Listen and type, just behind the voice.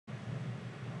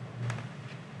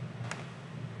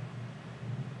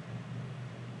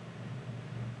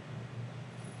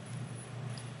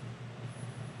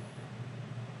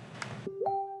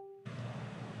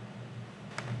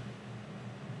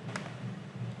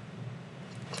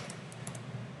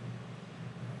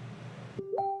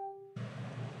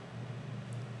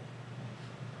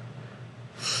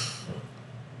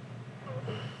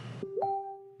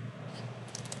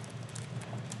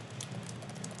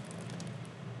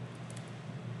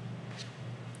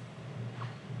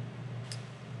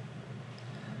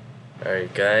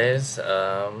Alright guys,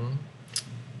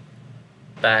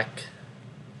 back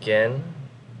again.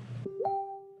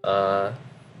 Uh,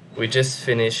 we just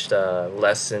finished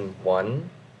lesson 1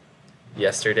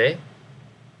 yesterday.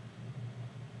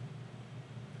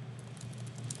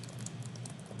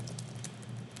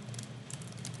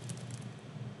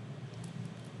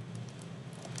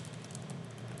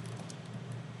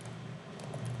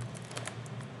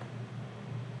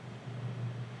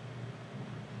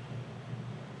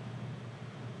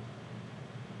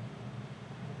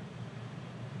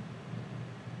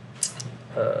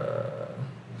 What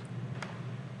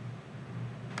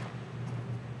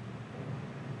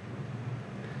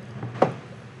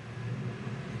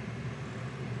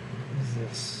is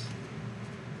this?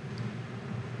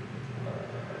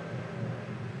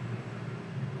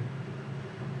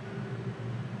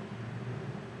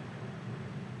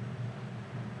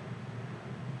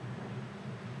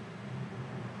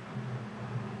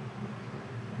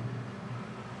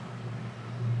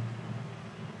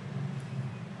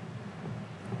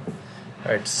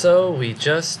 Alright, so we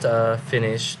just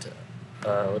finished,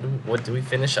 what did we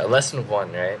finish? Lesson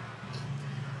 1, right?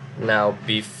 Now,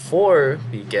 before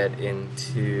we get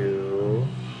into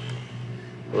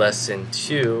lesson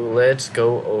 2, let's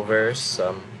go over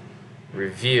some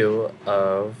review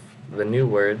of the new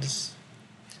words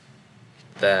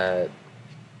that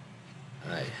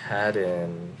I had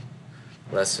in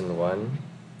lesson 1.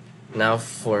 Now,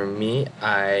 for me,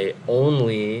 I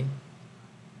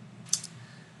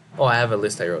have a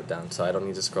list I wrote down, so I don't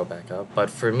need to scroll back up. But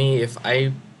for me, if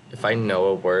I know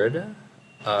a word,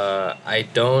 I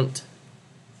don't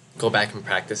go back and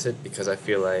practice it because I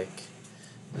feel like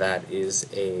that is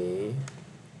a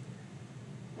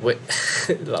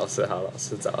老师好，老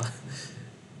师早。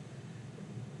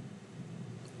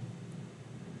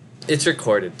It's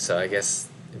recorded, so I guess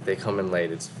if they come in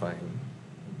late, it's fine.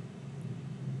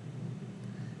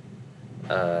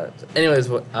 Anyways,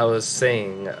 what I was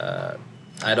saying,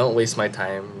 I don't waste my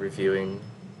time reviewing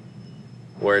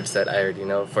words that I already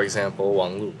know. For example,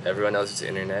 网路, everyone knows it's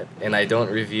internet. And I don't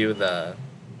review the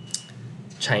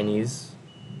Chinese,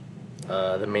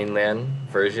 the mainland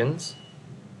versions.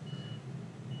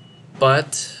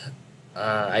 But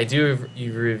I do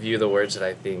review the words that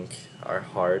I think are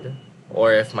hard,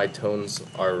 or if my tones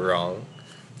are wrong.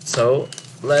 So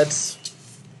let's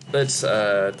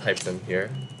type them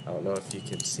here. I don't know if you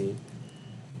can see.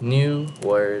 New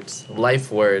words,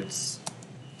 life words.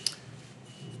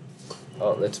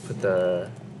 Oh, let's put the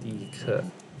第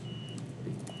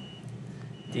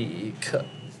一课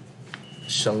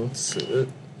生词.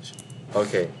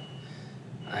 Okay,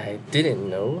 I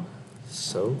didn't know.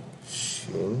 搜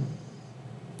寻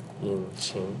引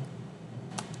擎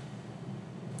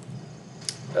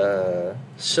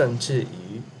甚至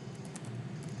于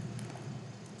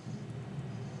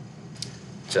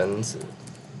疹子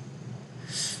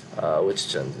which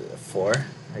疹子 4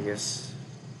 I guess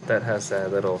that has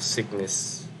that little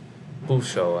sickness 部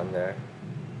首 on there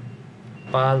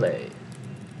芭蕾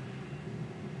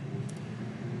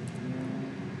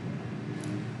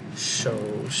首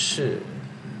饰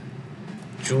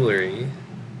jewelry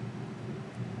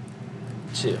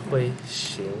智慧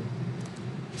型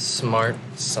smart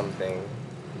something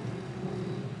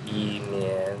以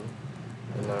免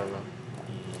no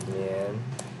以免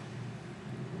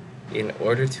in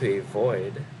order to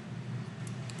avoid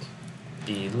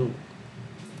笔录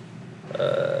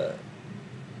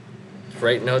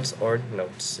write notes or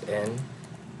notes and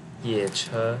夜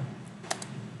车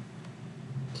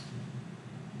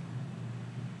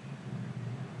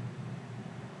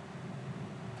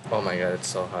Oh my god, it's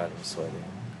so hot, I'm sweating.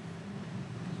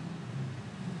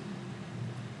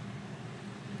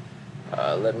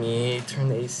 Let me turn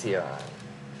the AC on.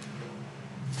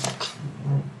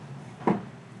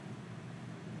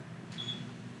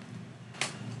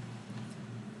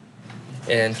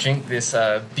 And drink this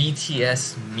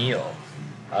BTS meal.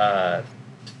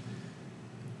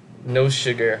 No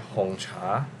sugar 红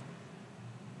茶.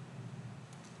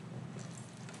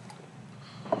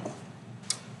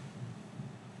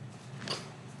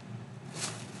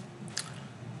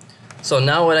 So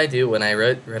now what I do when I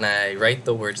write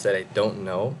the words that I don't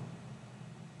know,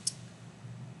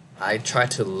 I try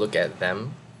to look at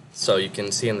them. So you can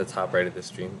see in the top right of the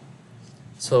stream.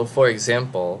 So for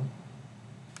example,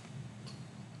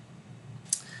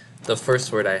 the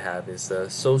first word I have is the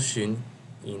搜寻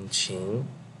引擎.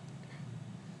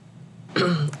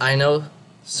 I know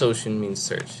搜寻 means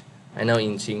search. I know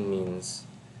引擎 means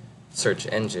search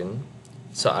engine.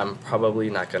 So I'm probably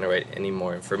not going to write any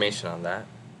more information on that.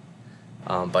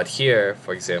 But here,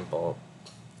 for example,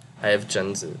 I have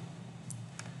疹子.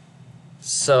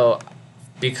 So,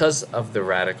 because of the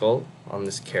radical on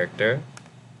this character,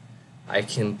 I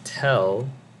can tell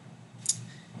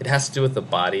it has to do with the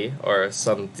body or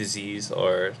some disease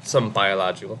or some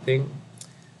biological thing.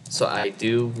 So I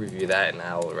do review that and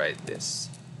I will write this.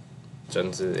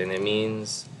 疹子, and it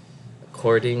means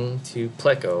according to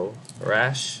pleco,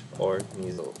 rash or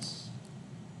measles.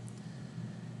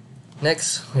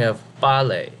 Next, we have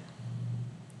ballet.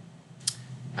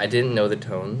 I didn't know the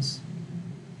tones,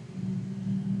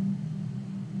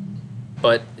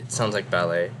 but it sounds like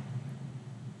ballet.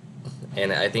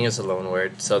 And I think it's a loan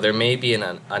word, so there may be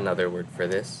another word for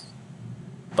this.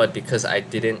 But because I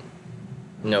didn't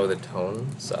know the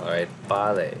tone, so alright,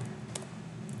 ballet.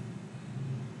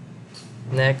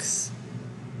 Next,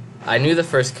 I knew the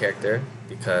first character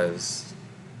because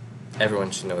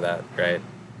everyone should know that, right?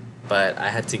 But I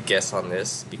had to guess on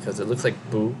this because it looks like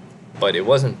boo, but it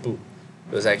wasn't boo.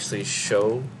 It was actually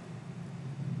show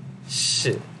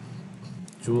shit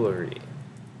jewelry.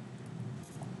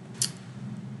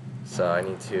 So I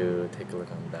need to take a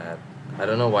look on that. I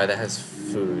don't know why that has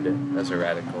food as a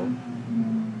radical.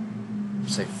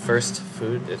 It's like first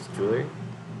food is jewelry.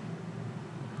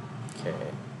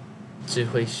 Okay. 智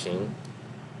慧型.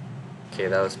 Okay,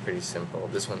 that was pretty simple.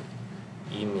 This one,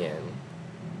 以免.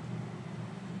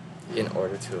 In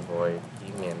order to avoid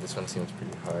以免, this one seems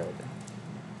pretty hard.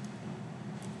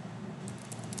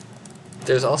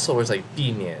 There's also words like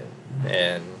避免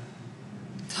and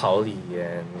逃离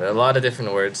and a lot of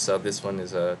different words, so this one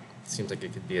seems like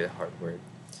it could be a hard word.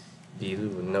 笔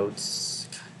录 notes,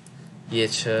 夜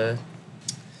车,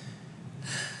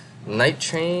 night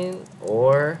train,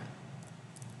 or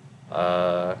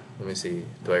let me see,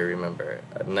 do I remember?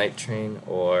 A night train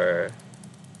or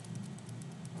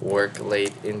work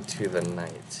late into the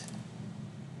night.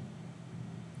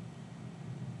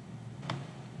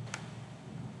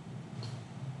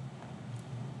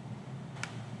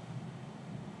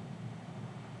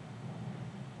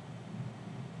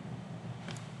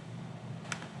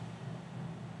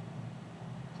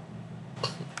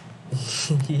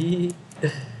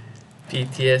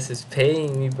 BTS is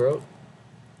paying me, bro.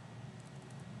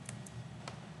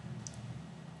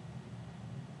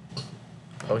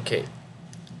 Okay,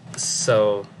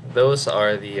 so those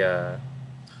are the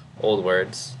old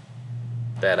words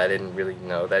that I didn't really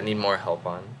know, that I need more help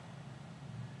on.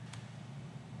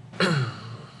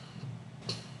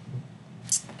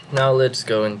 Now let's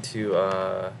go into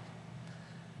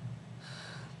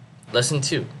lesson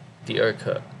 2, 第二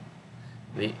课.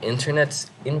 The internet's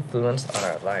influence on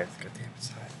our lives. God damn, it's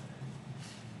hot.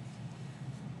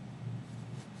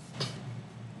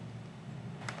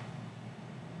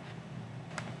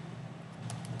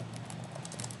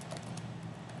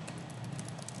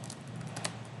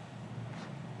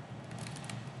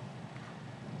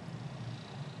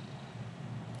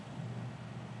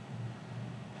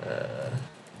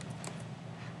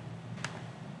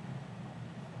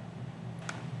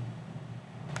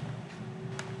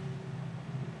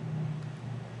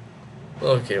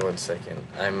 Okay, 1 second.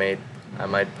 I might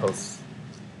post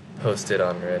it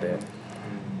on Reddit.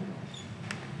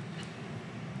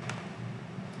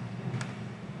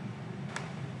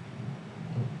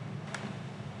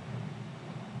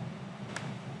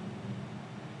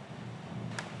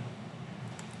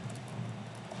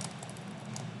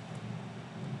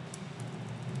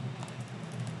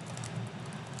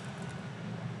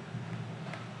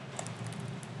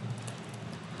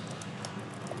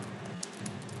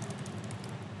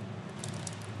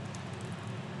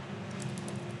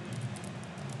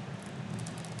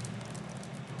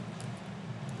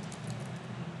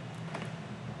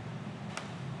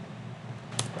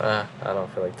 I don't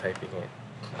feel like typing it.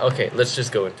 Okay, let's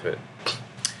just go into it.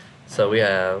 So we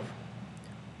have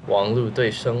网络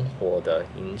对生活的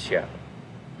影响.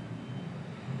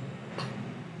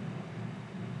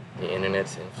 The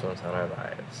internet's influence on our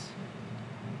lives.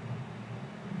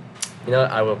 You know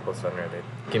what? I will post on Reddit.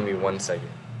 Give me 1 second.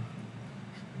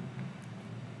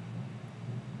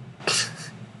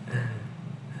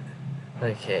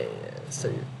 Okay, so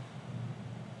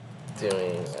you're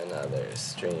doing another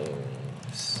stream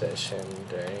session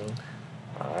during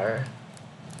our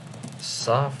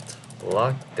soft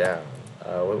lockdown.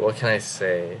 What can I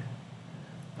say?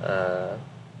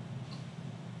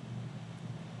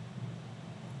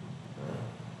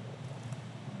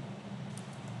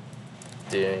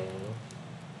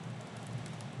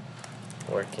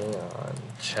 Working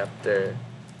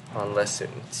on lesson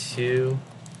 2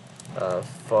 of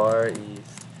Far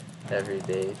East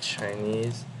Everyday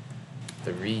Chinese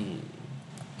 3.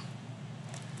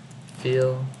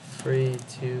 Feel free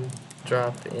to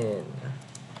drop in.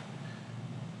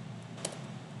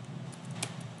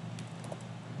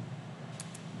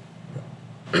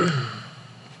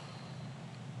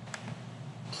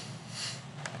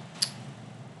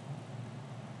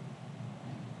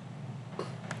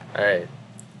 Alright.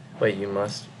 Wait, you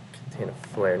must contain a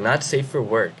flare. Not safe for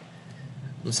work.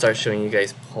 I'm gonna start showing you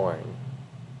guys porn.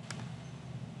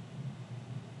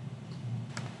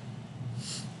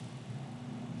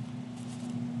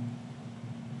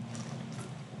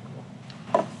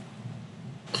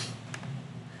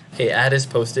 Okay, ad is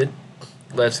posted.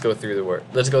 Let's go through the work.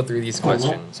 Let's go through these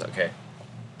questions. Okay.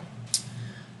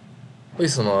 为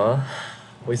什么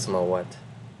what?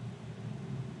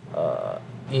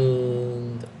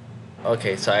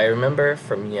 Okay, so I remember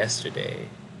from yesterday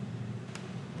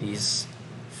these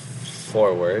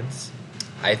 4 words.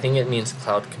 I think it means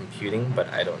cloud computing, but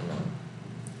I don't know.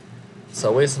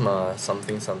 So 为什么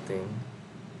something something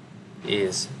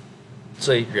is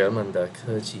最热门的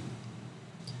科技?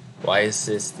 Why is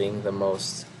this thing the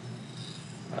most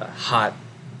hot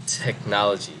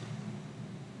technology?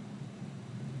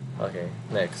 Okay,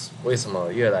 next. 为什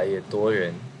么越来越多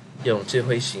人用智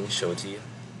慧型手机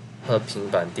和平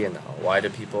板电脑? Why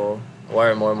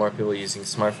are more and more people using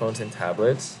smartphones and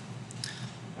tablets?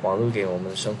 网络给我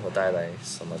们生活带来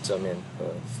什么正面和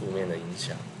负面的影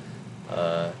响?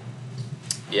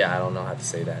 Yeah, I don't know how to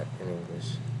say that in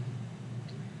English.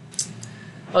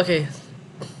 Okay,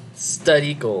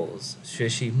 study goals, 学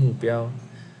习目标.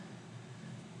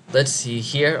 Let's see,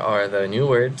 here are the new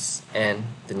words and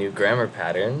the new grammar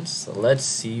patterns. So let's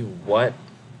see what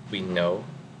we know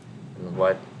and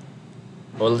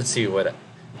let's see what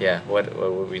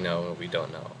we know and what we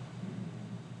don't know.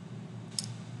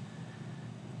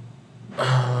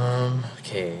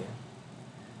 Okay,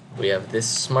 we have this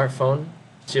smartphone,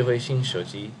 智慧型手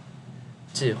机,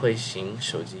 智慧型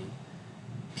手机,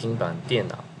 平板电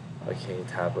脑, okay,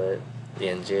 tablet,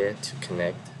 连接 to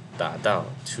connect, 打到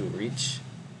to reach,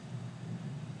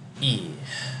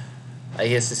 I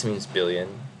guess this means billion,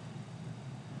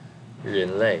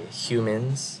 人类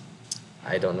humans,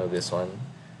 I don't know this one,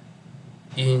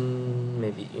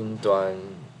 maybe 云端,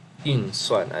 运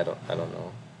算, I don't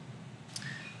know,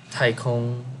 太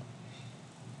空,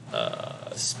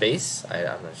 space,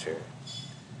 I'm not sure,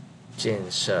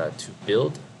 建设 to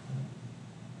build,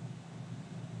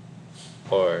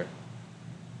 or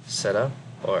set up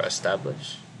or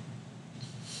establish.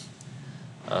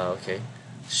 Okay,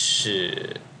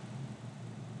 是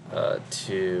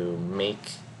to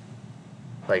make,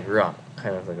 like wrong,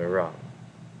 kind of like a wrong.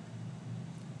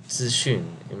 资讯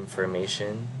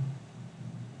information,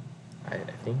 I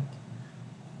think.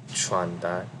 传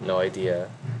达 no idea.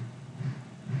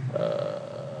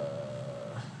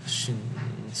 迅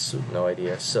速 no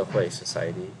idea. 社会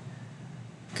society.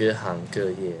 各行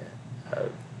各业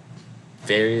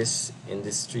various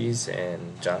industries and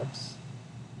jobs,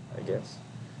 I guess.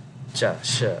 假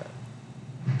设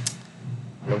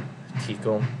nope. 提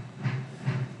供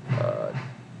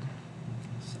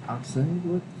outside,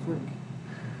 what the fuck?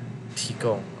 提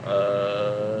供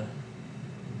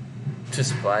to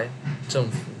supply 政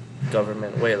府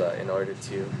government 为了 in order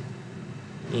to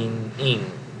in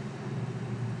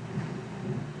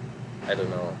I don't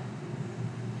know.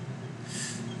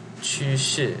 趋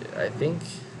势 I think,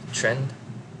 trend.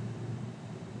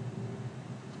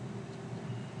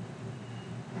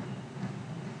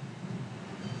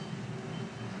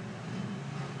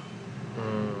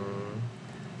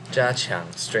 加强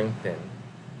strengthen,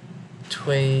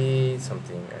 推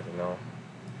something, I don't know.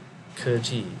 科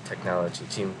技 technology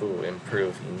进步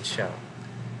improve 影响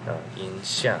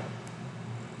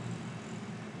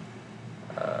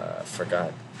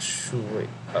forgot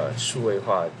数位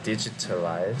化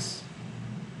digitalize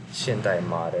现代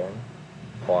modern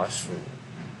滑鼠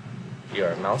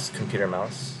your mouse computer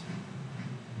mouse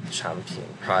产品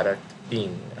product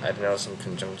being I don't know some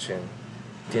conjunction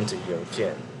电子邮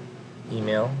件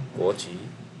email 国籍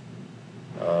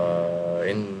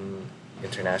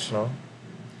international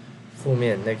负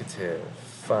面 negative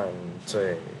犯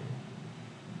罪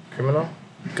criminal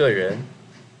个人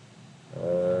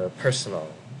personal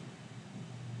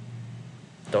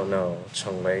don't know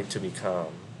成为 to become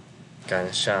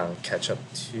赶上 catch up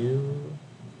to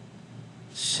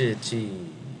世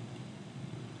纪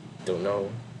don't know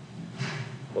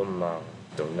文盲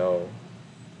don't know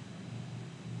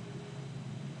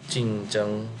竞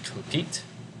争 compete.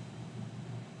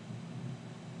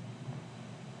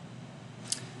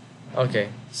 Okay,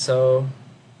 so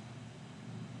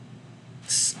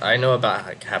I know about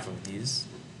like half of these,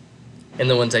 and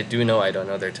the ones I do know, I don't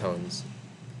know their tones.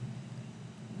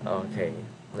 Okay,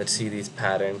 let's see these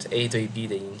patterns. A 对 B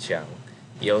的影响，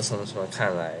由什么什么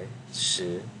看来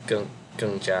是更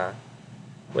加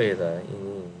为了因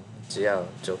应只要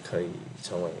就可以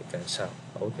成为跟上。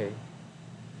OK.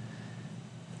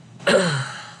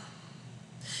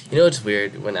 You know, it's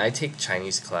weird when I take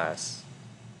Chinese class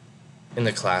in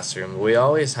the classroom, we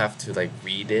always have to like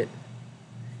read it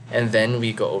and then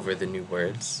we go over the new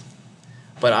words.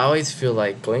 But I always feel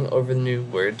like going over the new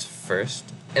words first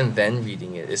and then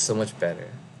reading it is so much better.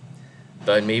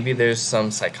 But maybe there's some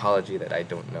psychology that I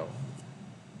don't know.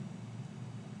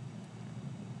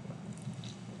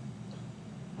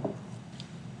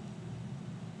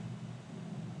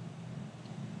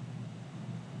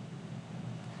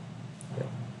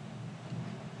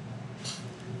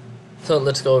 So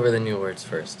let's go over the new words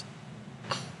first.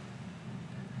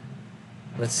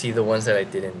 Let's see the ones that I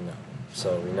didn't know.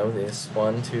 So we know this.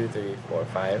 1, 2, 3, 4,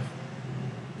 5.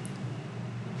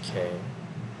 Okay.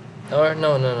 Or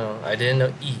no. I didn't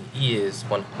know E. E is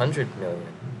 100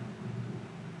 million.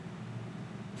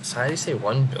 So how do you say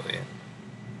 1 billion?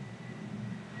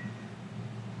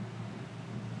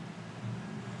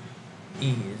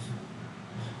 E is...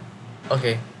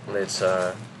 Okay, let's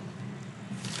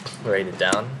write it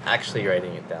down. Actually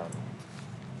writing it down.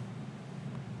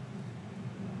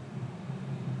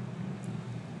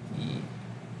 E.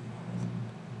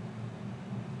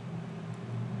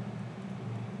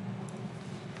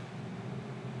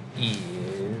 E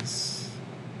is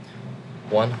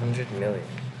 100 million.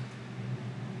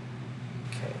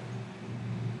 Okay.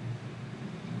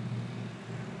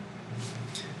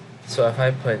 So if I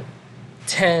put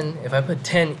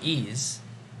 10 E's,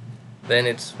 then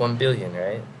it's 1 billion,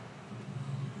 right?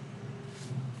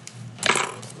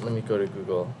 Let me go to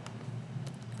Google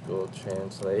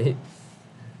Translate.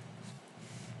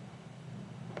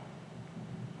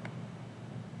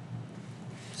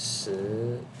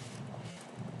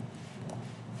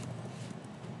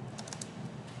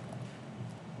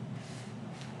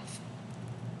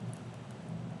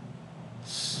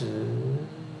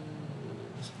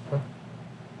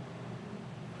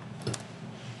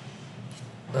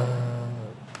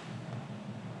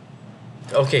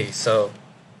 Okay, so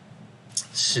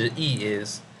 10 亿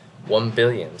is 1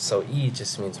 billion, so E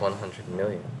just means 100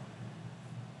 million.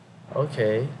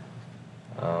 Okay.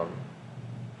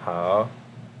 好。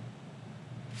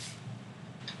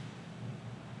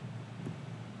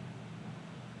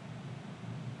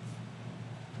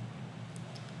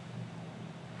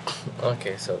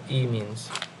Okay, so E means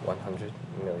 100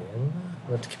 million.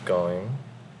 Let's keep going.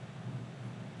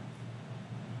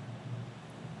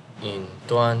 云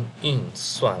端运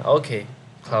算. Okay,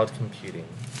 cloud computing.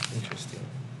 Interesting.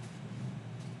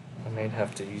 I might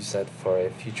have to use that for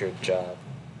a future job.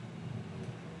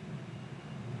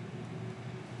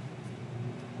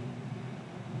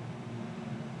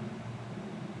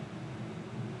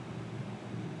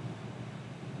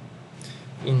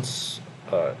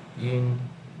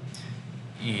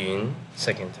 Yun,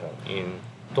 second tone. 云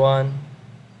端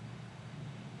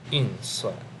运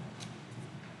算.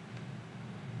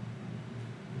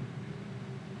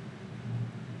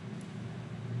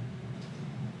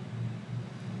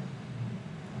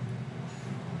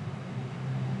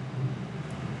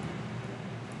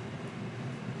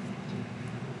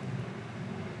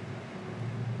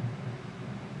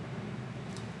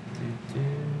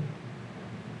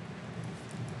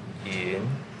 Yun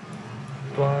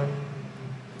端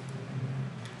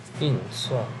运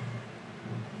算.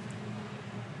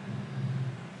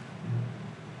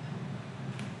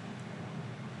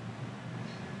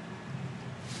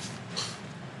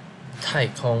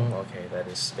 Taikong, okay, that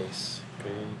is space.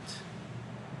 Great.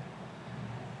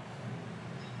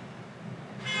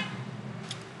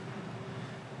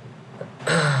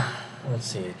 Let's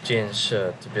see, 建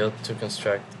设, to build, to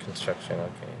construct, construction,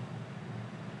 okay.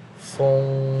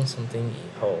 风 something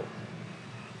以后.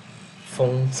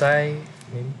 风灾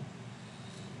maybe?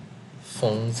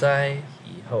 风灾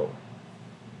以后.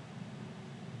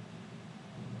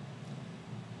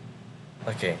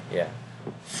 Okay, yeah.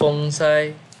 风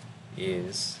灾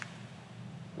is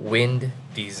wind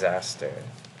disaster,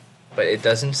 but it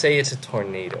doesn't say it's a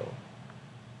tornado.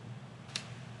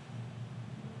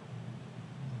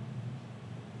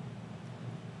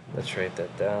 Let's write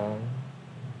that down.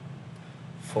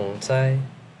 风灾.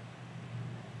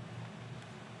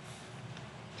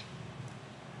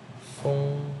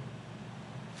 风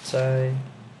灾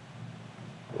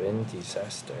wind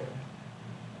disaster.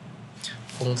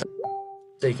 风灾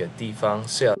这个地方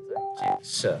是要在建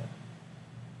设。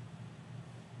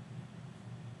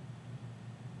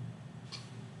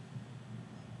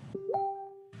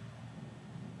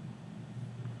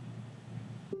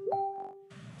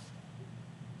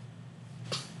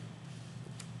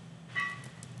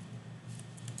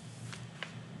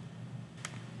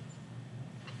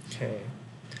Okay.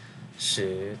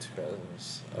 10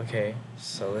 Okay,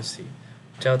 so let's see.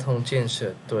 交通建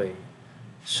设对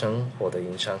生活的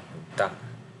影响很大.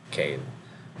 Okay,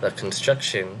 the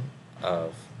construction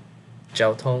of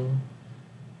交通,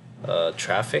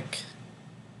 traffic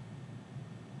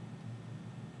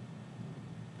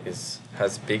has a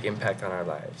big impact on our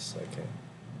lives. Okay.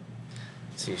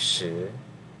 10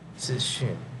资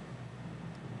讯.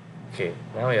 Okay,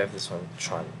 now we have this one.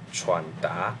 传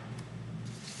达.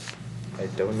 I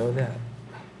don't know that.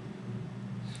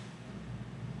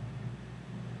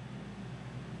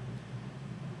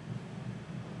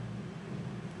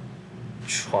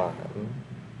 传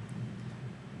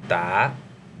达.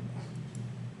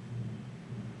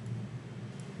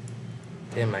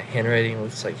 Damn, my handwriting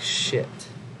looks like shit.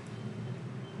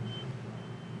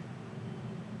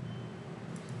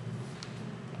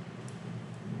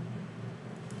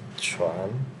 传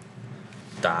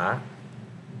达.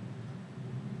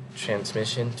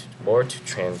 Transmission or to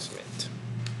transmit.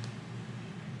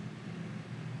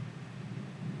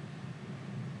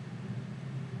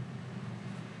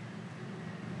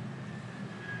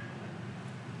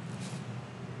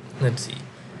 Let's see.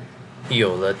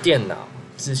 有了电脑，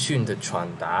资讯的传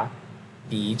达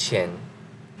比以前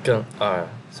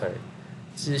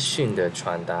资讯的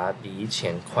传达比以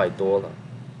前快多了。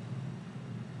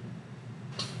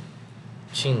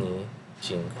请你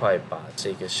尽快把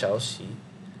这个消息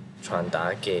传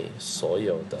达给所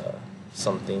有的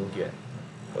something 员。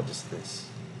What is this?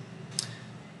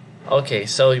 Okay,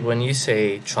 so when you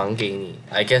say 传给你,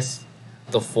 I guess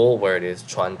the full word is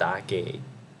传达给。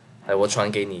我传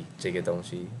给你这个东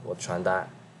西，我传达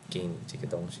给你这个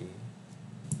东西。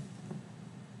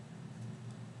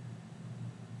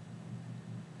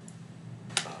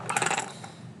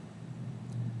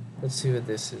Let's see what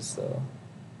this is though.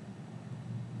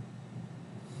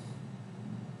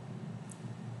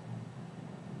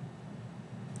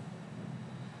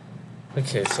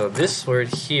 Okay, so this word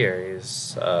here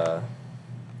is can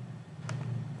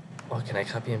I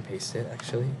copy and paste it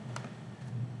actually?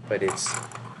 But it's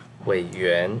委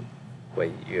员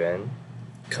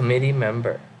committee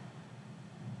member.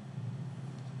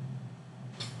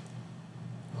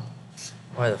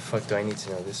 Why the fuck do I need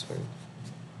to know this word?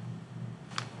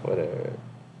 Whatever.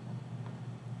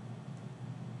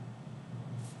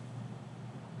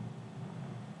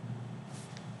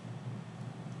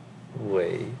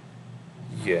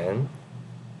 Yuan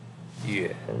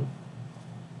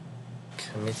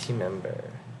committee member.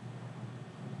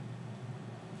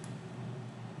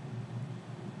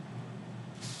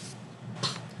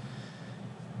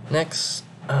 Next,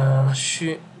 what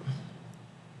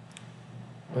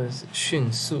is it?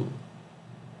 迅速.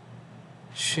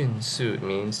 迅速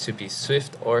means to be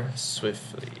swift or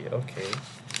swiftly. Okay,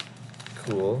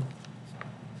 cool.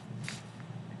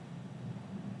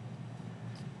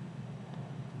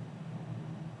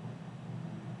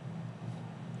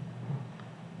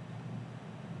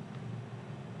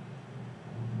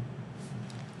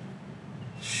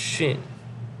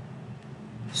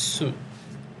 Su.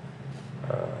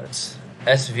 It's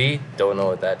SV. Don't know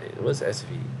what that is. What's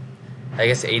SV? I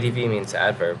guess ADV means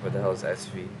adverb. What the hell is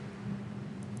SV?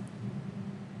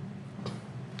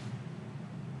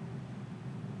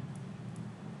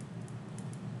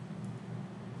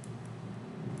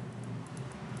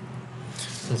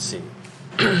 Let's see.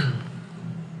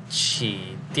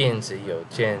 起电子邮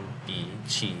件比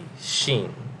起信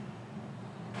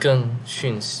更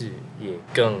迅速也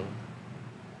更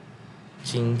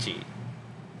经济.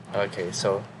 Okay,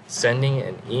 so sending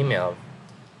an email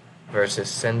versus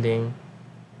sending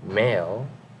mail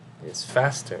is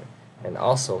faster and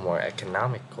also more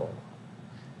economical.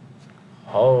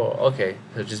 Oh, okay,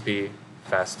 so just be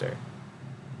faster.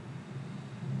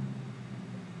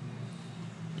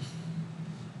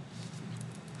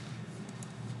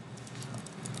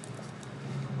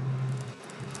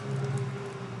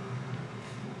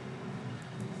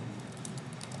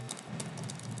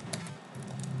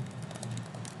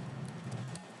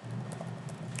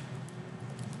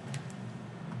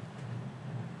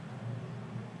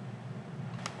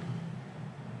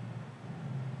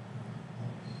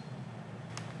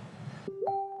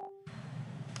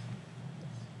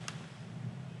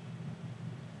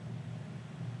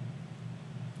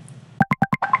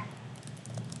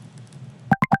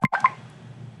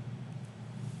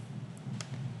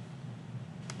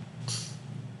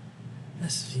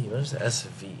 SV, what is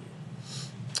SV?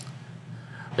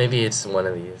 Maybe it's one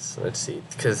of these. Let's see.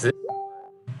 Because this.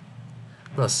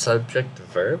 No, subject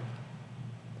verb?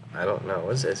 I don't know.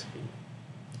 What's SV?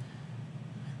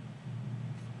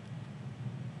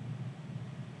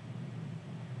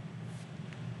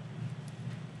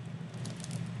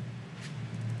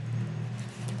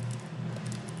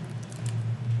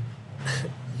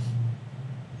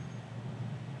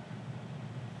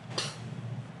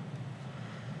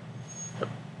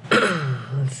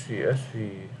 let's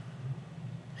see.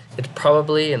 It's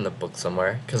probably in the book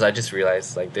somewhere, because I just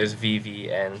realized, like, there's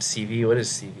VV and CV. What is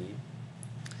CV?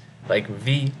 Like,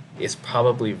 V is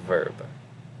probably verb.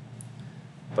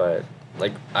 But,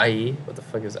 like, IE, what the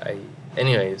fuck is IE?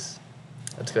 Anyways,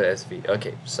 let's go to SV.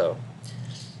 Okay, so,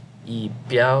 已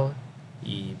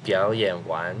表演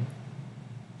完，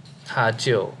他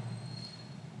就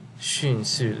迅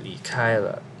速离开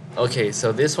了。Okay,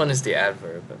 so this one is the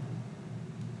adverb.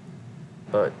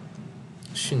 But,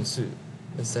 迅速,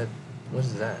 what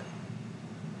is that?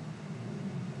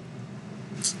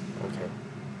 Okay,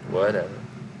 whatever.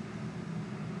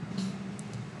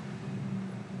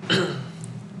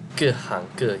 各行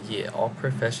各业 all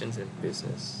professions and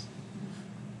business.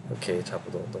 Okay, 差不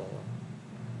多懂了。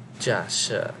架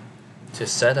设 to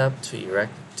set up, to erect,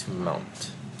 to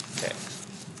mount. Okay.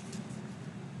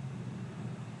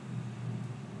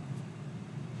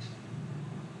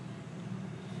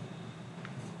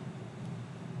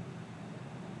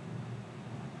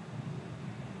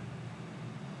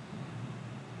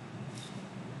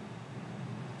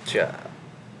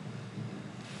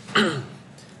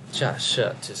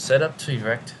 to set up, to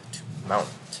erect, to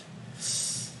mount.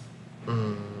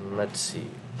 Let's see.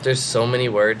 There's so many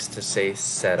words to say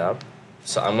set up,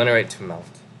 so I'm gonna write to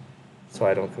mount, so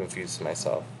I don't confuse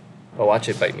myself. But watch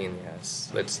it bite me in the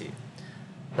ass. Let's see.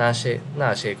 那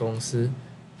些公司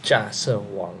架设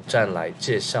网站来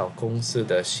介绍公司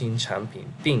的新产品，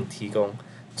并提供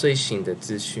最新的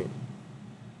资讯。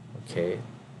Okay.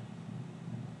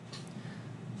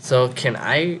 So can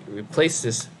I replace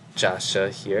this 架设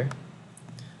here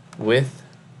with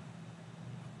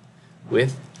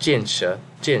建设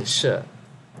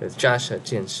with 架设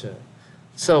建设?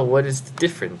 So what is the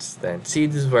difference then? See,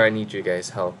 this is where I need you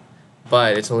guys' help.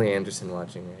 But it's only Anderson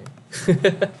watching,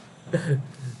 right?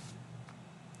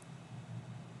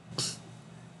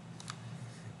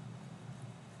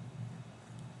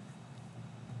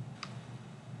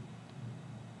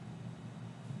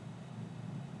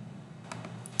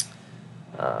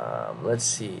 Let's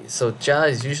see. So ja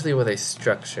is usually with a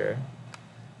structure,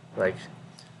 like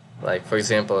for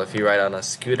example, if you ride on a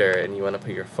scooter and you want to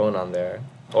put your phone on there,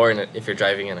 or if you're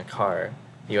driving in a car,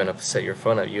 you want to set your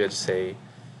phone up, you would say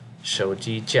手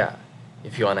机架.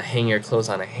 If you want to hang your clothes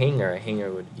on a hanger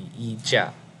would be 衣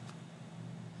架.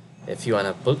 If you want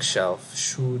a bookshelf,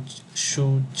 书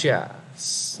架.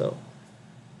 So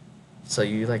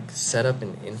you like set up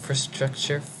an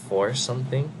infrastructure for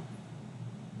something.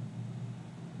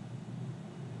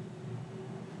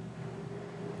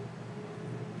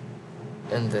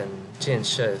 And then 建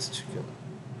设 is to go.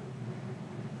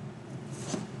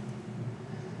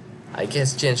 I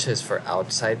guess 建设 is for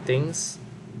outside things,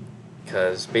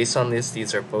 because based on this,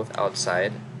 these are both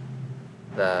outside.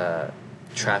 The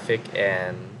traffic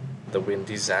and the wind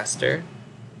disaster.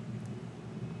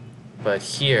 But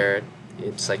here,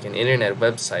 it's like an internet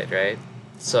website, right?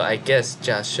 So I guess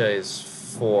架设 is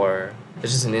for,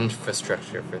 it's just an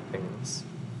infrastructure for things.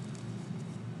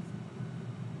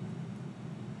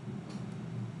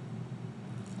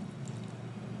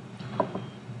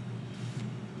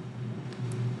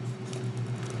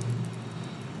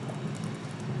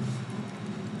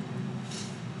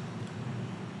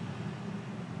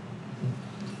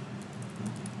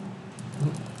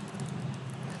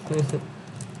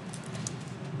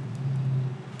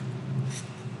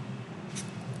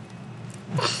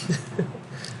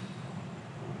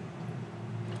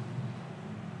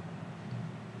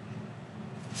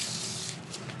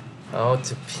 Oh,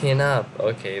 to pin up.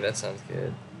 Okay, that sounds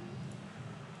good.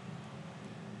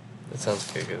 That sounds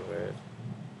like a good word.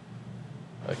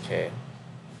 Okay.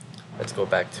 Let's go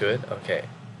back to it. Okay.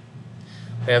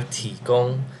 We have 提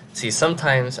供. See,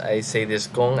 sometimes I say this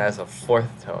供 as a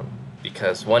fourth tone,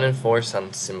 because 1 and 4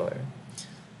 sound similar.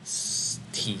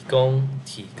 提供.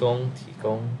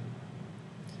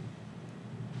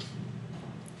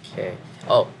 Okay.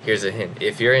 Oh, here's a hint.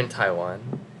 If you're in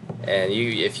Taiwan, and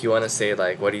if you want to say,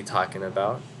 like, what are you talking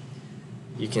about,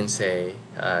 you can say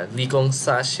理工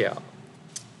傻小.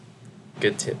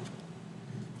 Good tip.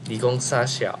 理工傻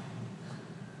小.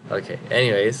 Okay,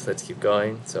 anyways, let's keep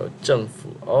going. So 政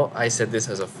府. Oh, I said this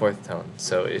as a fourth tone,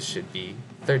 so it should be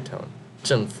third tone.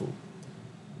 政府.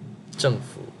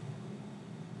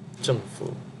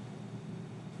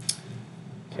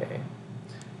 Okay.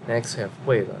 Next we have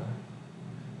为了.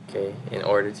 Okay, in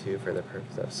order to, for the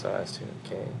purpose of, so as to.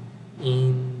 Okay.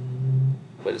 In,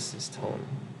 what is this tone?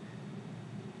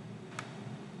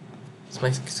 Is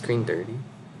my screen dirty?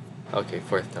 Okay,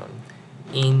 fourth tone.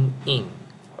 In.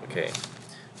 Okay.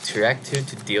 To react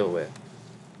to deal with.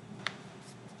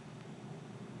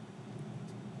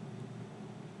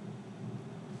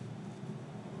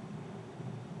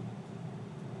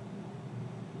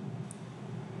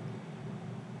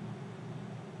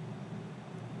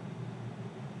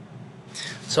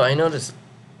 So I noticed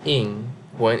应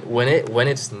when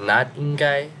it's not 应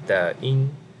该 the 音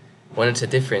when it's a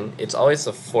different, it's always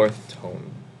the fourth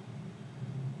tone.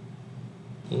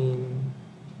 应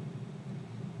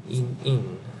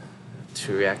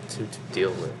to react to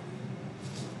deal with.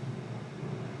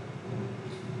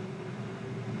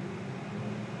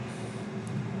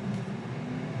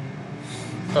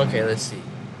 Okay, let's see.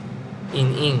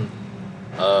 因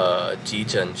急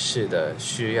诊室的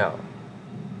需要.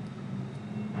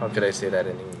 How could I say that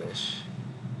in English?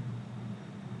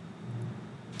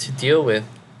 To deal with,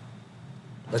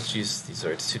 let's use these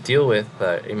words. To deal with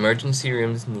the emergency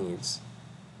room's needs.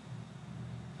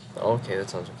 Okay, that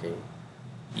sounds okay.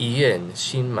 医院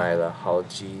新买了好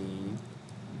几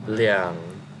辆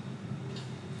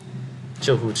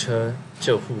救护车，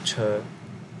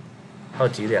好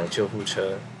几辆救护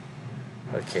车.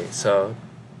 Okay, so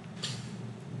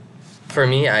for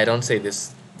me, I don't say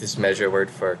this measure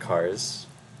word for cars.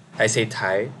 I say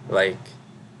台 like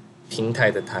平台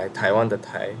的台，台湾的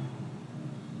台.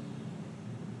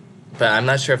 But I'm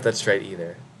not sure if that's right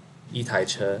either. 一台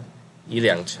车，一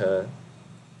辆车.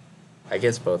 I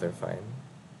guess both are fine.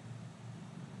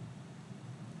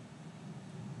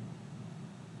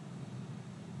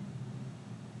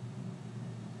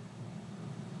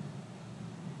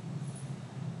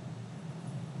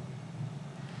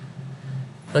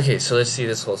 Okay, so let's see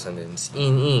this whole sentence.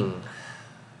 因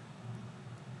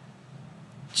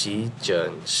急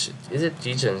诊室. Is it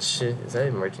急诊室? Is that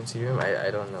emergency room? I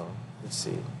don't know. Let's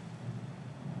see.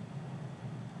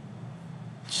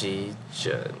 急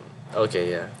诊. Okay,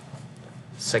 yeah.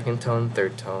 Second tone,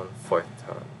 third tone, fourth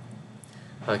tone.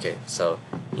 Okay, so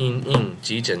因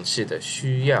急诊室的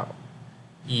需要，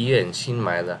医院新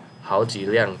买了好几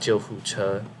辆救护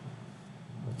车.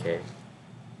 Okay.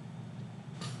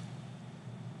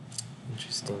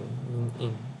 Interesting.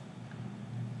 因.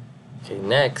 Okay,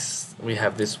 next we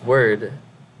have this word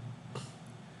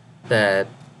that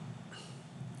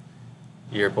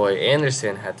your boy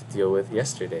Anderson had to deal with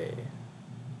yesterday.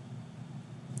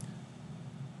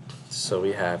 So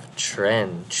we have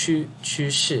trend, 趋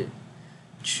势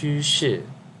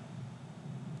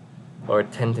or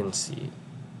tendency.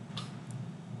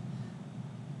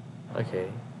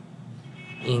 Okay.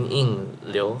 因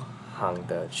流行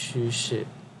的趋势.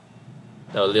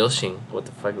 No, 流行 what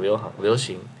the fuck 流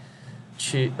行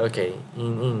okay,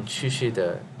 因趋势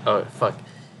的 oh fuck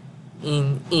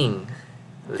因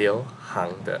流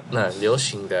行的 no 流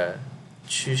行的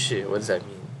趋势 what does that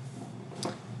mean?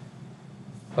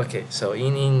 Okay, so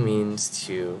因 means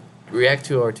to react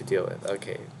to or to deal with.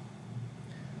 Okay.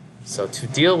 So to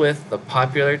deal with the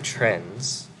popular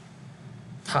trends.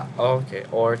 Okay,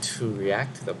 or to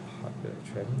react to the popular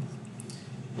trends.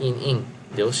 因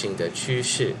流行的趋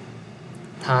势，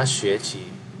他学起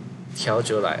调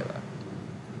酒来了.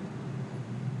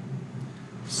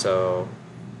 So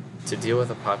to deal with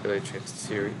the popular trends,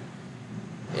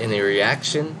 in a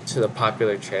reaction to the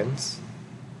popular trends,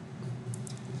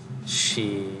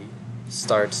 she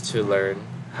starts to learn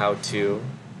how to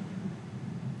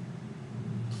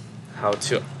调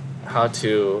酒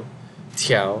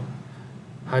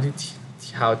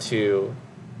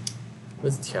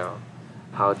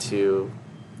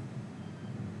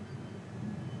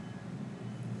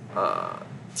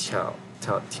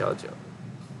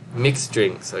mixed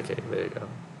drinks. Okay, there you go.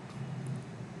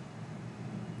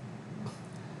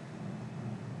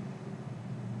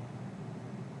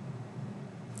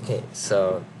 Okay,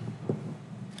 so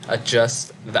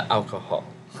adjust the alcohol.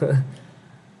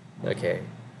 Okay.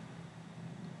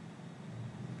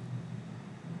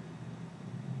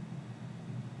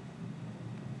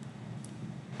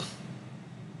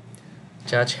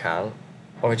 加强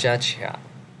or 加强.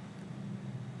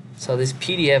 So this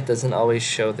PDF doesn't always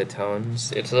show the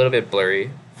tones. It's a little bit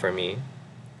blurry for me.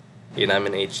 You know, I'm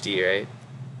in HD, right?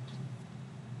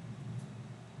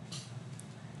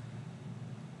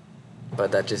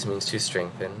 But that just means to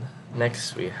strengthen.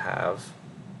 Next we have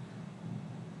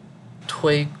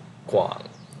推广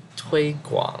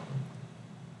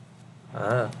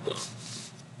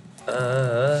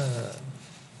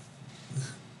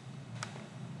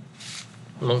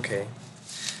Okay.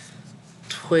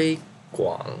 推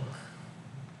广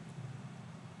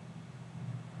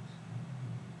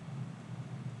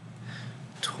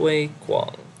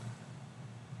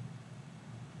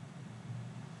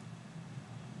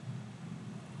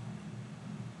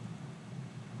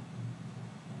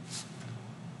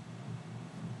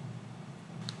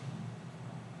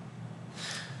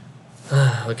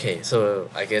Okay, so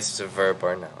I guess it's a verb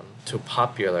or noun. To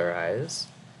popularize,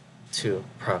 to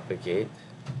propagate,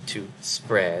 to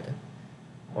spread,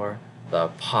 or the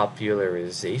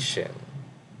popularization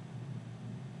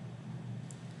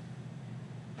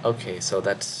Okay, so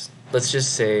let's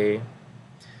just say,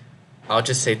 I'll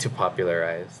just say to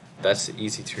popularize. That's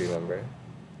easy to remember.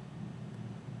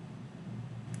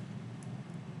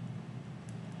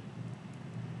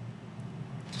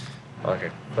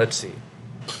 Okay, let's see.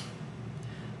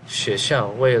 学校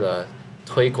为了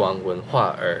推广文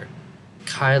化而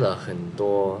开了很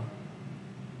多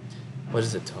what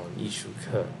is the tone? 艺术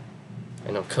课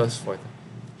I know 课 is fourth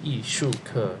艺术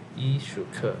课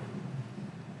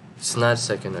It's not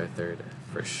second or third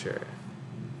for sure.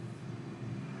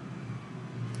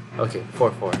 Okay,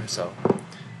 4/4. So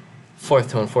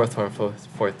fourth tone, fourth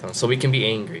tone. So we can be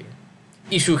angry.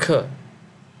 艺术课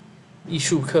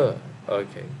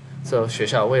Okay. So 学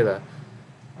校为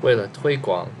了推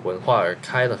广文化而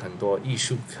开了很多艺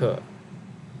术课。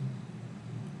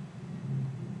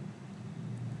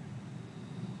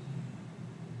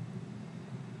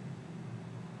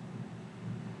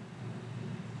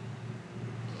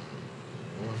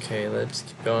Okay, let's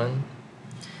keep going.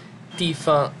 地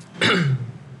方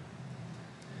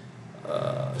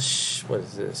what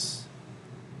is this?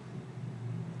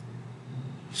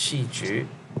 戏剧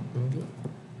maybe?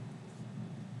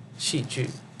 戏剧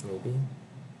maybe?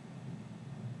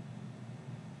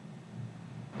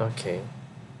 Okay.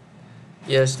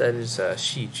 Yes, that is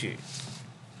戏剧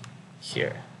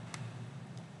here.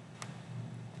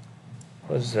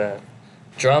 What is that?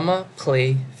 Drama,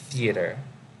 play, theater.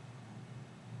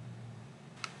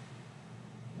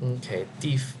 Okay,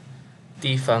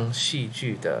 地方戏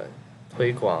剧的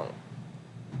推广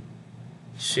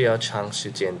需要长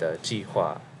时间的计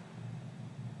划。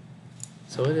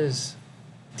So what is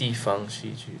地方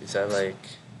戏剧? Is that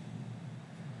like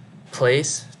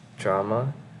place,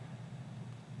 drama,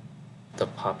 the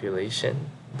population,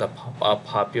 the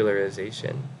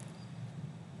popularization?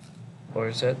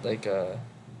 Or is that like a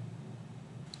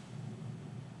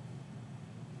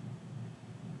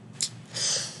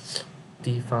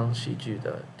地方戏剧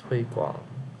的推广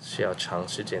需要长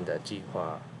时间的计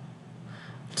划。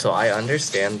So I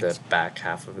understand the back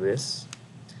half of this.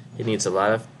 It needs a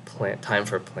lot of time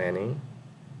for planning,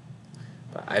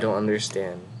 but I don't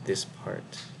understand this part.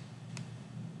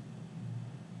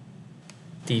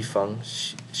 地方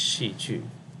戏剧。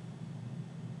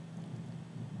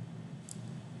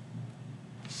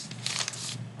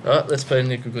Oh, let's put it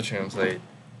into Google Translate.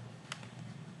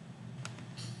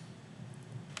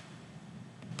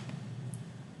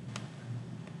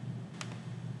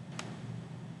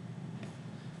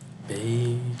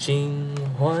 Beijing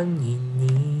欢迎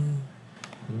你。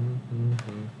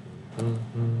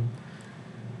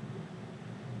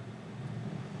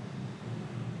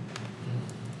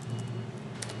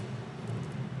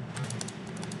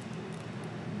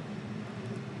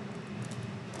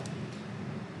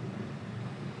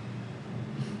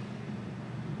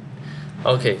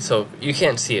Okay, so you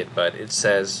can't see it, but it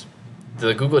says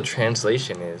the Google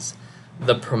translation is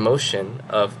the promotion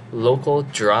of local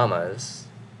dramas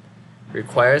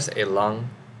requires a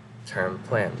long-term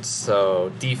plan.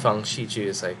 So 地方戏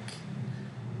剧 is like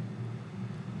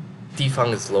地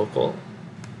方 is local,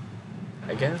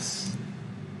 I guess.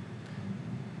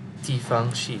 地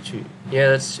方戏剧.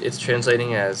 Yeah, it's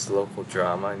translating as local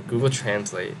drama in Google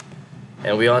Translate.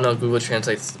 And we all know Google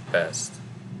Translate's the best.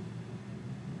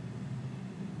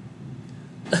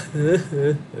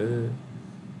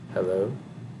 Hello?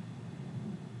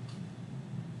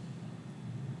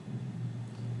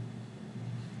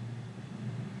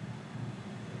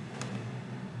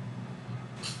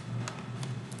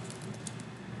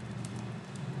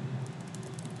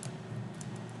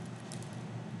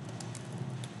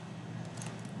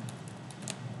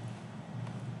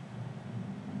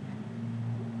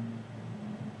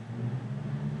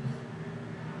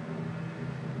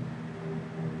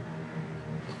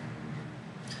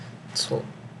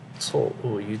错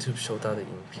误 YouTube 收到的影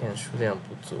片数量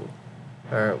不足，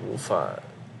而无法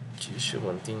及时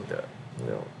稳定的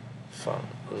流放，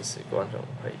因此观众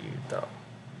会遇到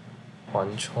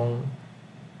缓冲。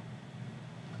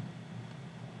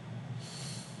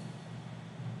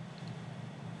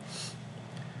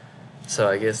So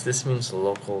I guess this means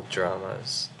local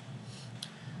dramas.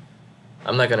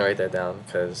 I'm not gonna write that down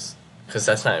because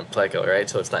that's not in Plego, right?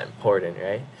 So it's not important,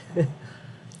 right?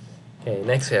 Okay,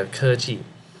 next we have 科技.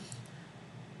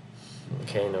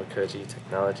 Okay, no 科技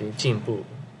technology 进步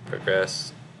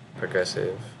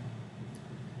progressive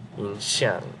影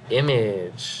像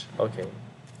image. Okay.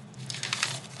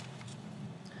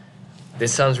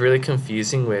 This sounds really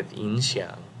confusing with 影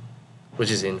响,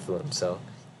 which is influence. So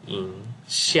影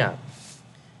像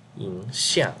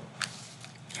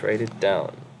Let's write it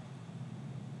down.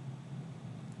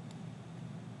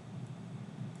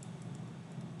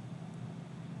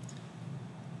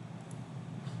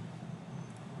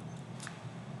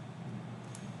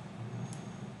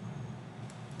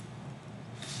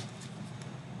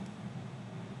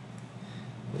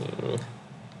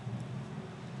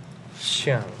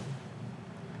 像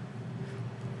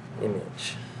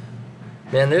image.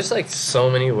 Man, there's like so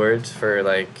many words for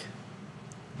like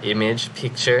image,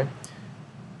 picture.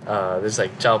 There's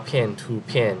like 照片、图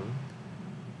片、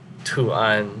图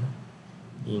案、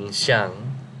影像、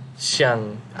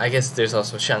相. I guess there's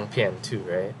also 相片 too,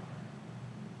 right?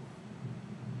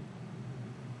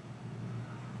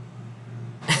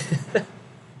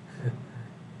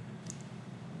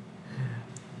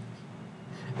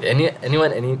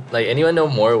 Anyone know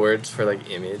more words for like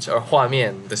image or 画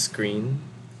面 the screen?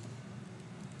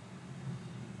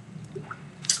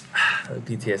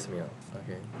 BTS 没有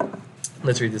Okay.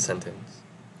 Let's read the sentence.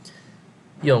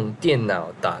 用电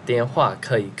脑打电话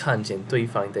可以看见对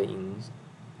方的影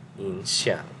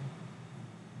像.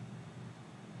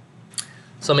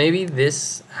 So maybe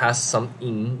this has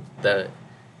something that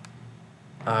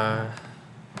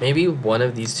maybe one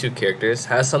of these two characters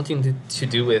has something to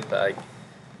do with like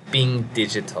being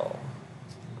digital.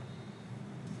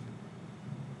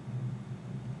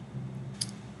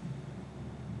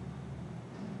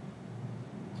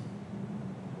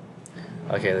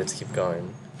 Okay, let's keep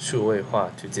going. 数位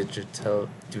化 to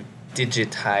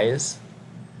digitize.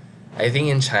 I think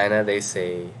in China they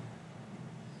say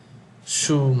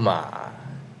数码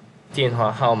电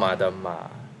话号码的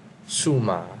码数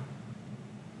码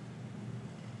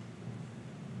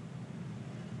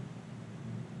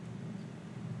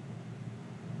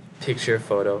picture,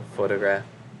 photo, photograph,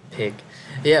 pic.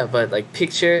 Yeah, but like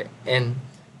picture and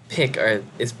pic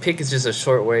pic is just a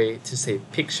short way to say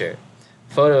picture.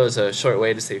 Photo is a short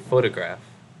way to say photograph.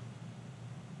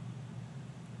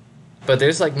 But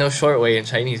there's like no short way in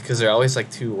Chinese because they're always like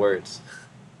two words.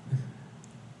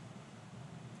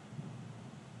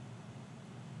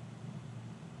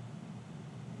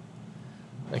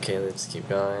 Okay, let's keep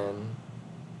going.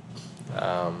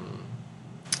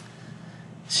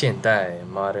 现代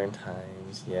modern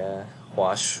times, yeah.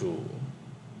 滑鼠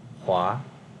a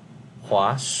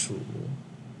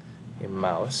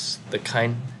mouse, the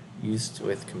kind used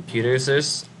with computers.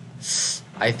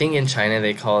 I think in China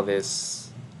they call this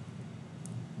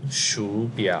鼠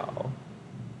标.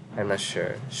 I'm not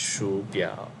sure. 鼠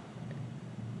标.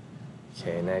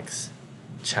 Okay, next.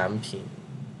 产品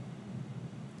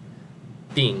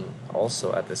Bing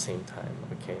also at the same time.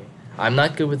 Okay, I'm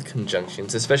not good with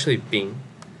conjunctions, especially Bing.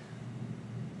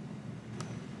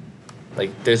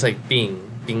 Like there's like Bing,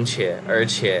 并且而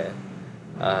且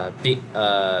并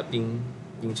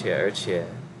且而且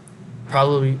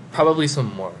probably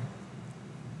some more.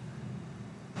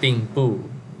 并不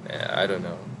I don't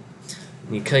know.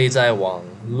 你可以在网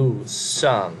路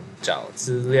上找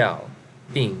资料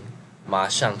并马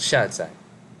上下载.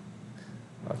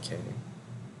 Okay.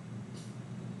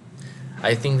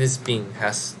 I think this being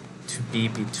has to be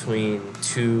between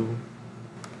two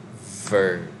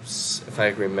verbs, if I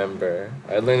remember.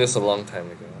 I learned this a long time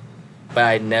ago, but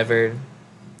I never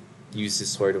use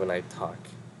this word when I talk.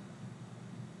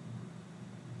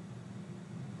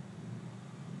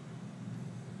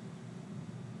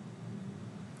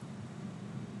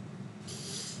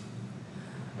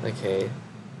 Okay,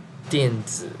 电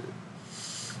子.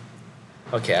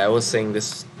 Okay, I was saying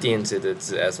this 电子的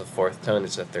字 as a fourth tone,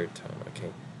 it's a third tone.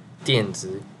 Okay, 电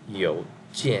子邮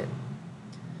件.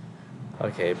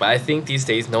 Okay, but I think these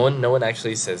days no one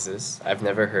actually says this. I've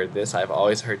never heard this. I've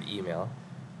always heard email.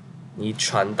 你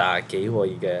传达给我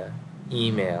一个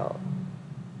email.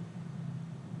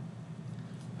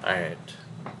 Alright.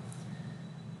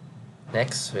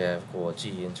 Next, we have 国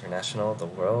际 international, the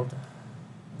world.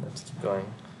 Let's keep going.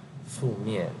 负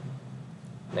面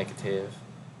negative.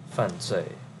 犯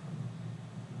罪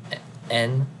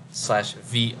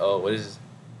N/VO. What is?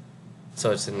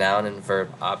 So it's a noun and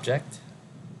verb object.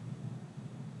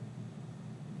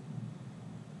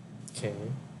 Okay.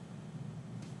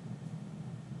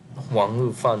 网络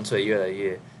犯罪越来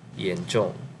越严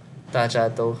重，大家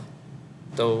都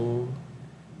得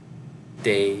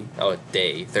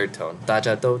third tone. 大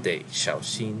家都得小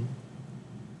心。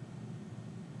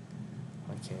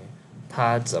Okay.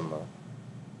 他怎么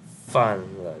犯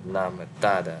了那么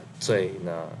大的罪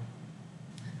呢?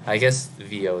 I guess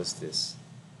VO is this.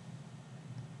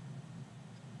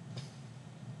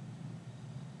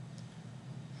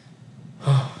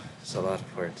 It's a lot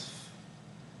of words.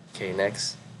 Okay,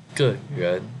 next. 个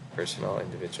人 personal,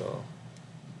 individual.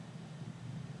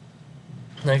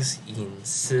 Next, 隐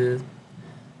私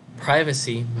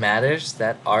privacy, matters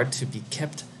that are to be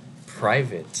kept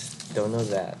private. Don't know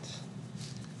that.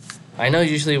 I know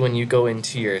usually when you go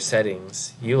into your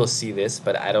settings, you will see this,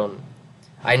 but I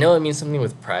know it means something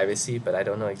with privacy, but I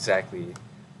don't know exactly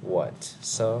what.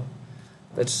 So,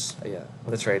 let's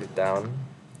write it down.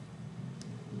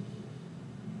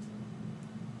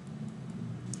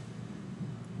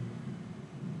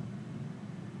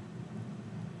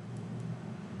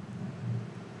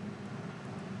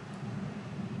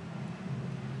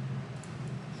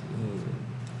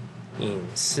 隐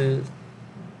私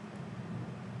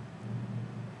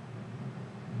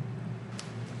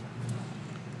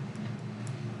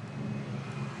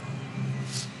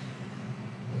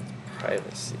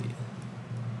privacy.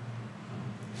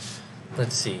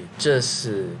 Let's see, 这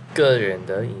是个人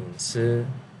的隐私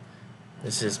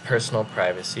This is personal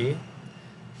privacy.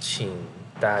 请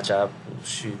大家不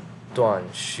需断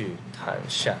续谈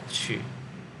下去。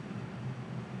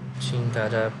请大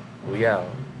家不要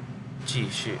继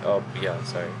续不要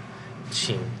sorry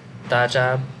请大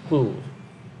家不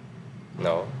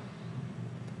no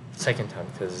second time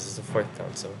because this is the fourth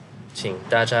time so 请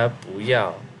大家不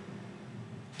要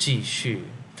继续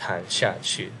谈下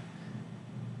去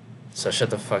so shut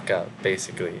the fuck up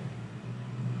basically.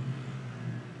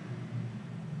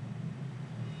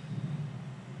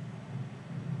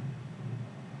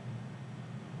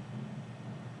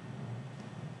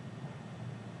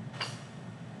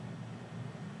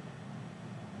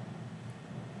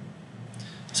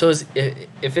 So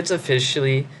if it's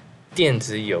officially 电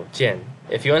子邮件,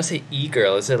 if you want to say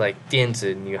e-girl, is it like 电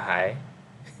子女孩?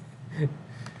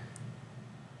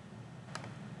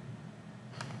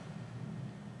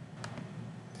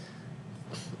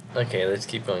 Okay, let's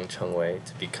keep going. 成为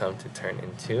to become to turn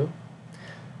into.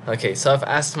 Okay, so I've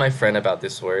asked my friend about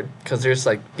this word because there's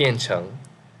like 变成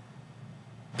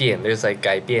变, there's like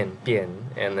改变变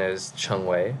and there's 成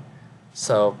为.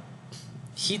 So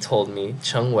he told me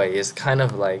成为 is kind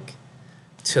of like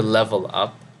to level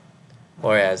up,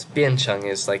 whereas 变成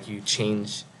is like you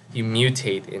change, you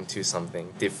mutate into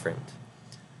something different.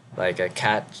 Like a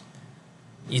cat,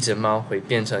 一只猫会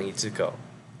变成一只狗.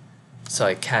 So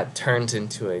a cat turns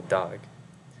into a dog.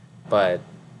 But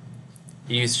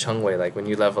you use 成为 like when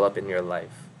you level up in your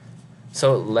life.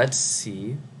 So let's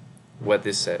see what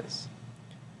this says.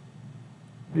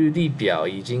 日历表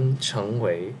已经成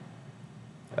为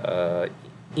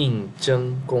应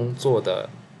征工作的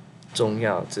重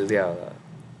要资料了.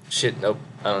 Shit, nope,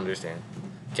 I don't understand.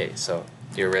 Okay, so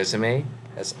your resume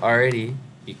has already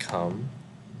become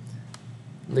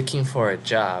looking for a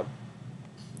job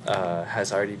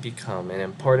has already become an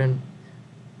important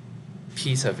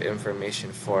piece of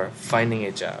information for finding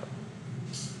a job.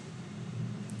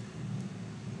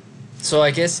 So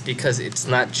I guess because it's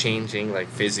not changing, like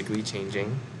physically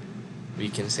changing, we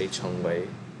can say 成为.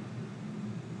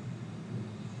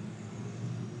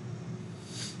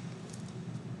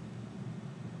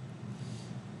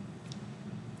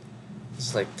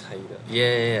 It's like title.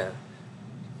 Yeah.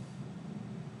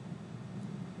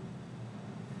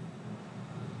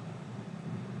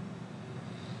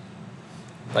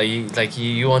 Like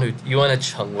you want to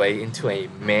成为 into a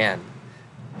man.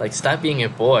 Like stop being a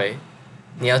boy.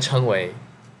 你要成为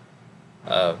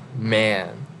a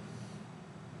man.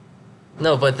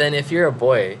 No, but then if you're a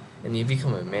boy and you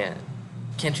become a man,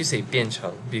 can't you say 变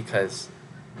成 because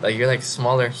like you're like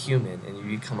smaller human and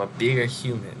you become a bigger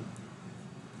human.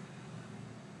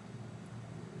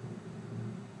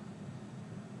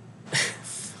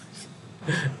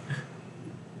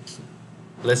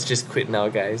 Let's just quit now,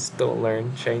 guys. Don't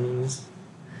learn Chinese.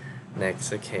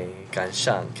 Next, okay, 赶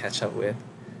上 catch up with.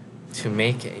 To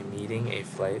make a meeting, a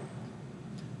flight.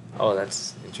 Oh,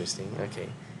 that's interesting. Okay.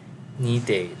 你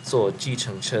得坐计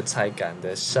程车才赶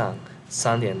得上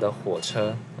3点的火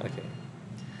车. Okay.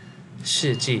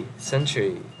 世纪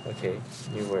century. Okay,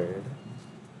 new word.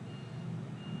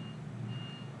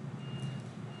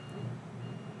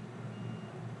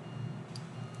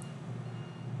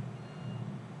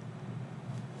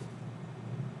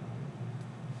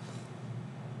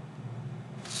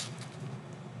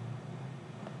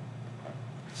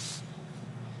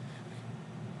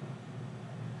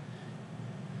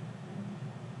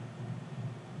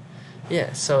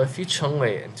 Yeah, so if you 成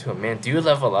为 into a man, do you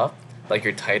level up? Like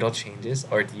your title changes?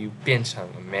 Or do you 变成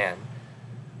a man?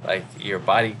 Like your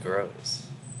body grows?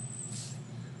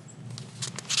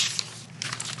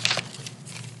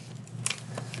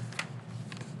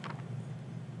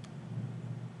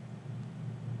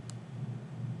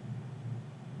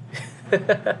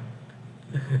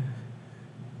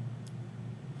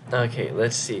 Okay,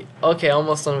 let's see. Okay,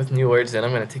 almost done with new words, then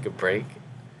I'm gonna take a break.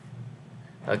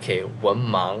 Okay, 文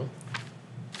盲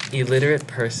illiterate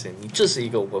person. 你就是一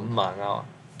个文盲啊。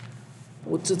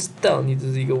我就知道你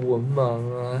就是一个文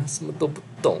盲啊，什么都不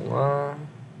懂啊。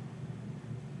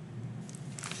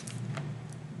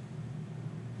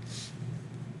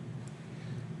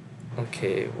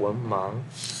Okay, 文盲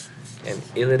an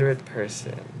illiterate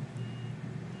person.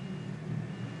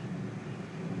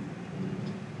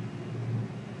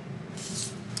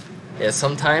 Yeah,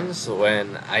 sometimes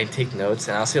when I take notes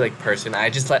and I'll say like person, I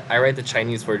write the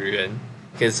Chinese word 人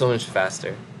because it's so much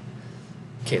faster.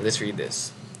 Okay, let's read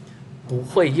this. 不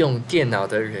会用电脑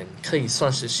的人可以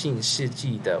算是新世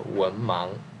纪的文盲。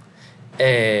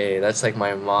Hey, that's like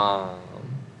my mom.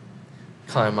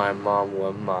 Calling my mom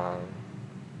文盲。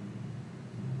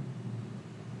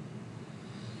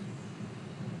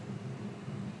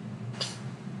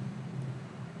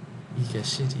一个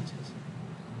世纪就是。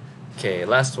Okay,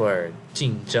 last word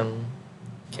竞争。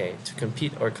Okay, to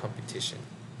compete or competition.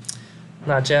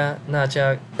 那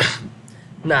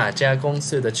家公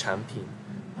司的产品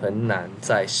很难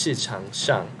在市场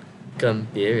上跟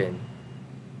别人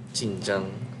竞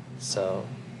争。So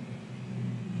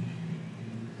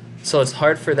it's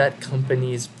hard for that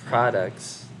company's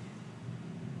products.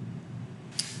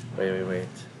 Wait.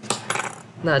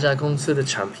 那家公司的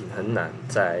产品很难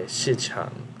在市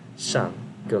场上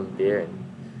跟别人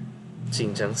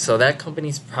竞争。So that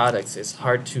company's products is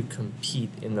hard to compete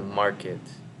in the market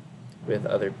with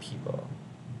other people.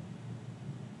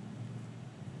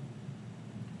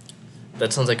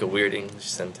 That sounds like a weird English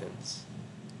sentence,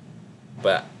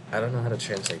 but I don't know how to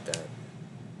translate that.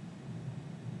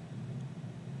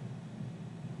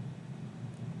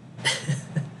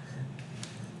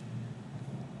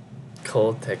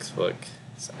 Cold textbook.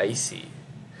 It's icy.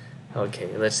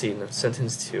 Okay, let's see.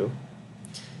 Sentence 2.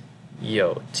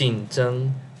 有竞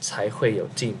争才会有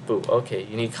进步. Okay,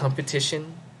 you need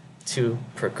competition to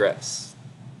progress.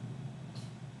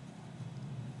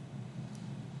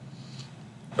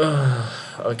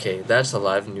 Okay, that's a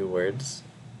lot of new words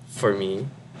for me.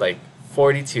 Like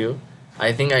 42.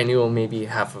 I think I knew maybe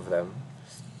half of them.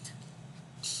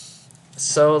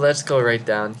 So let's go right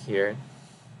down here.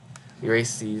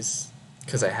 Erase these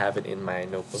because I have it in my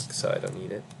notebook, so I don't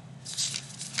need it.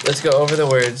 Let's go over the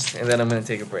words, and then I'm going to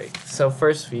take a break. So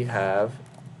first we have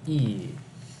E.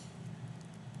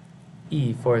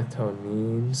 E, fourth tone,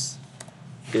 means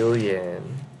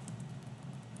billion.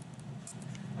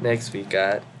 Next we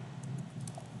got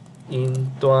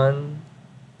云端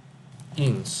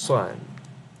运算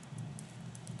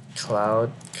cloud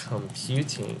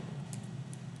computing.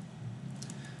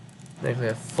 Next we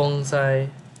have 风灾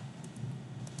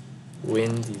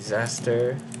wind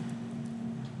disaster.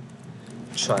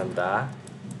 传达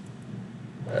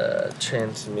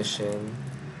transmission.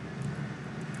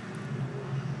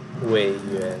 委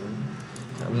员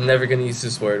I'm never going to use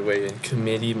this word 委员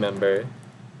committee member.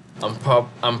 I'm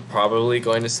probably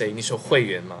going to say 你是会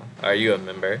员吗? Are you a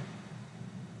member?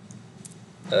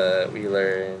 We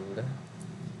learned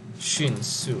迅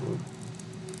速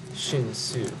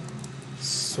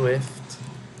swift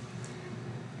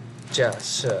架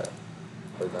设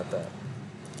not that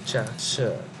架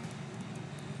设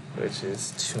which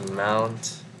is to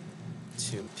mount,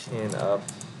 to pin up.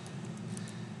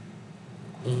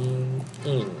 In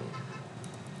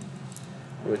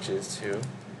which is to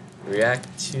react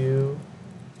to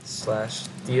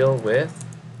 / deal with.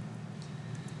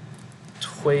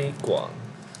 推广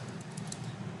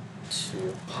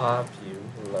to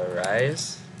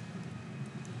popularize.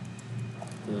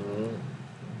 影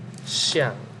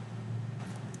像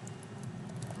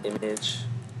image.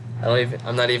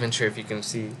 I'm not even sure if you can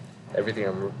see everything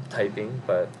I'm typing,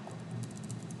 but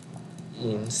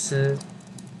隐私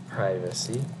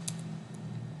privacy.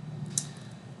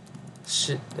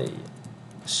 世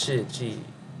纪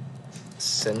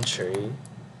century.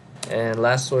 And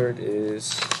last word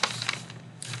is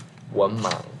文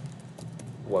盲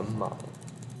文盲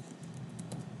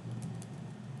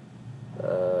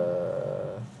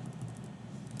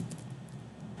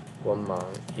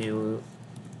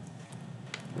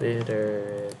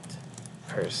illiterate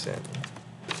person.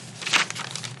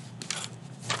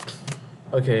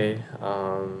 Okay,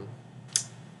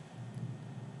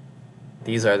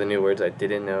 these are the new words I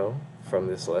didn't know from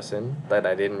this lesson that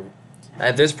I didn't.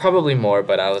 There's probably more,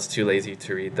 but I was too lazy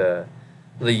to read the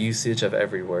usage of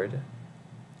every word.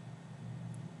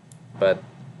 But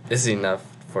this is enough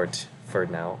for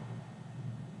now.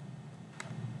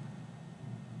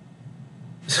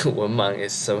 文盲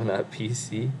is so not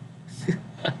PC.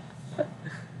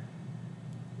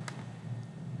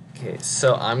 Okay,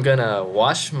 so I'm gonna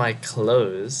wash my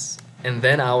clothes and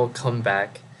then I will come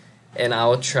back and I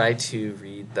will try to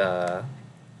read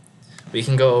we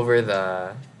can go over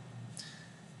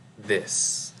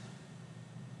this.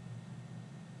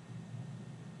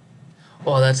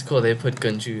 Oh, that's cool. They put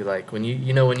根据 like when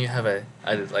you know when you have a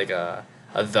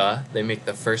the, they make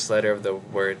the first letter of the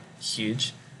word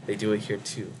huge. They do it here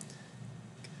too.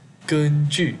 根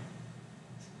据.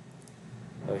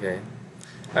 Okay.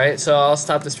 Alright, so I'll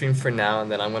stop the stream for now, and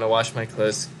then I'm gonna wash my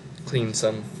clothes, clean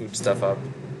some food stuff up,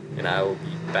 and I will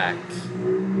be back.